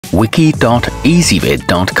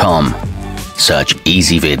wiki.ezvid.com. Search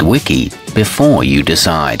Ezvid Wiki before you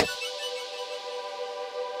decide.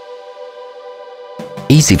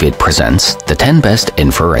 Ezvid presents the 10 best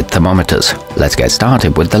infrared thermometers. Let's get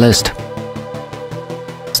started with the list.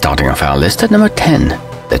 Starting off our list at number 10.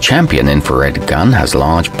 The Champion infrared gun has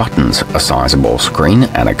large buttons, a sizable screen,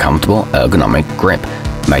 and a comfortable ergonomic grip,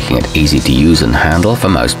 making it easy to use and handle for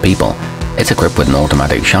most people. It's equipped with an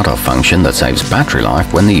automatic shut-off function that saves battery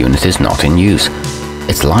life when the unit is not in use.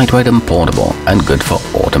 It's lightweight and portable and good for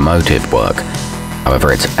automotive work.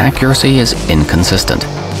 However, its accuracy is inconsistent.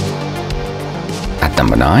 At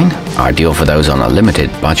number 9, ideal for those on a limited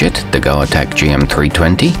budget, the Goertek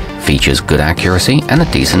GM320 features good accuracy and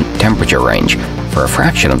a decent temperature range for a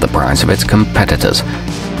fraction of the price of its competitors.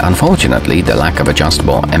 Unfortunately, the lack of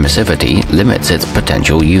adjustable emissivity limits its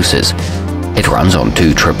potential uses. It runs on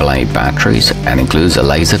 2 AAA batteries and includes a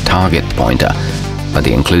laser target pointer, but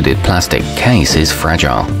the included plastic case is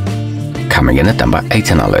fragile. Coming in at number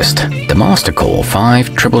 8 on our list, the mastercool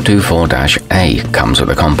 5224-A comes with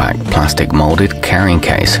a compact plastic molded carrying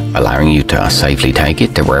case, allowing you to safely take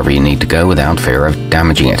it to wherever you need to go without fear of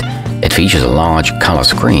damaging it. It features a large color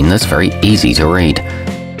screen that's very easy to read.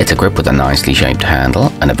 It's equipped with a nicely shaped handle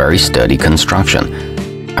and a very sturdy construction.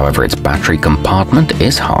 However, its battery compartment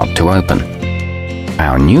is hard to open.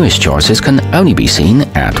 Our newest choices can only be seen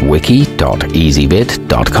at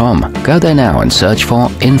wiki.ezvid.com. Go there now and search for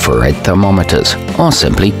infrared thermometers, or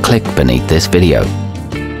simply click beneath this video.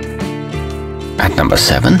 At number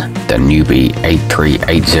 7, the nubee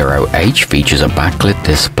 8380H features a backlit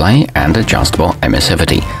display and adjustable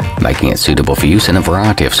emissivity, making it suitable for use in a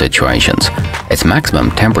variety of situations. Its maximum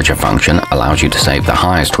temperature function allows you to save the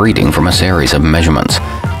highest reading from a series of measurements.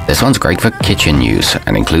 This one's great for kitchen use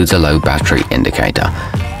and includes a low battery indicator,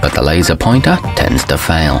 but the laser pointer tends to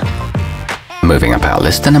fail. Moving up our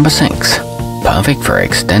list to number 6. Perfect for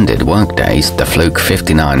extended work days, the Fluke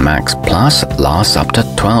 59 Max Plus lasts up to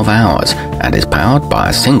 12 hours and is powered by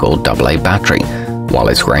a single AA battery. While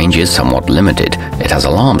its range is somewhat limited, it has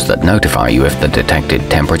alarms that notify you if the detected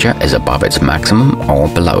temperature is above its maximum or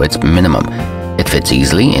below its minimum. It fits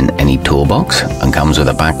easily in any toolbox and comes with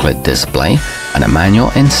a backlit display and a manual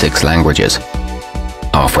in 6 languages.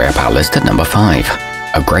 Halfway up our list at number 5.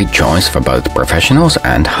 A great choice for both professionals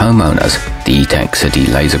and homeowners, the etekcity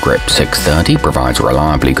lasergrip 630 provides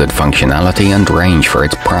reliably good functionality and range for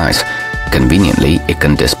its price. Conveniently, it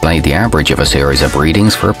can display the average of a series of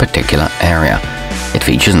readings for a particular area. It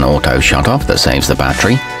features an auto shut-off that saves the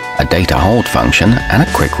battery, a data hold function, and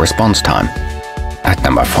a quick response time. At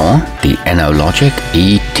number 4, the ennologic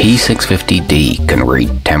ET650D can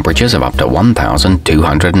read temperatures of up to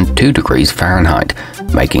 1202 degrees Fahrenheit,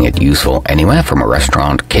 making it useful anywhere from a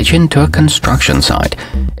restaurant kitchen to a construction site.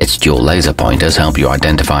 Its dual laser pointers help you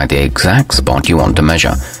identify the exact spot you want to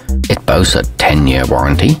measure. It boasts a 10-year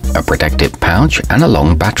warranty, a protective pouch, and a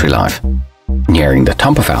long battery life. Nearing the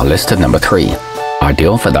top of our list at number 3.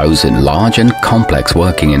 Ideal for those in large and complex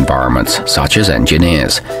working environments, such as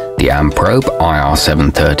engineers. The amprobe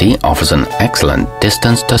IR730 offers an excellent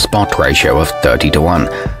distance-to-spot ratio of 30:1,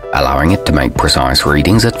 allowing it to make precise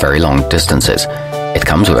readings at very long distances. It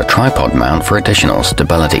comes with a tripod mount for additional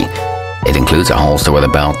stability. It includes a holster with a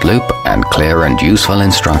belt loop and clear and useful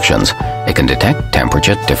instructions. It can detect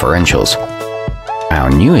temperature differentials. Our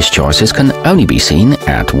newest choices can only be seen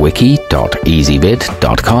at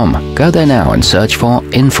wiki.ezvid.com. Go there now and search for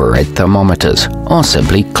infrared thermometers, or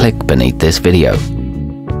simply click beneath this video.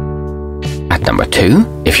 At number 2,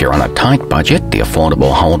 if you're on a tight budget, the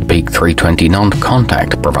affordable holdpeak 320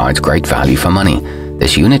 non-contact provides great value for money.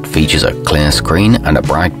 This unit features a clear screen and a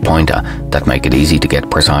bright pointer that make it easy to get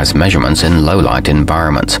precise measurements in low-light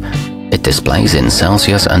environments. It displays in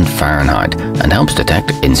Celsius and Fahrenheit and helps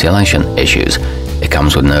detect insulation issues. It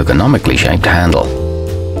comes with an ergonomically shaped handle.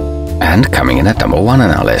 And coming in at number 1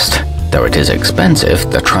 on our list. Though it is expensive,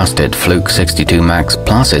 the trusted Fluke 62 Max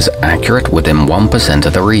Plus is accurate within 1%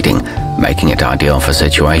 of the reading, making it ideal for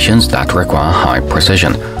situations that require high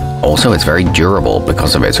precision. Also, it's very durable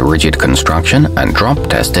because of its rigid construction and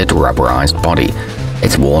drop-tested rubberized body.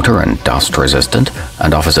 It's water and dust resistant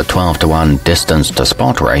and offers a 12:1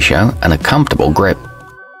 distance-to-spot ratio and a comfortable grip.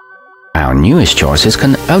 Our newest choices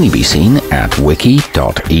can only be seen at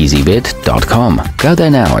wiki.ezvid.com. Go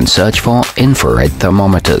there now and search for infrared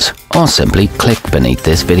thermometers, or simply click beneath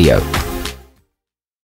this video.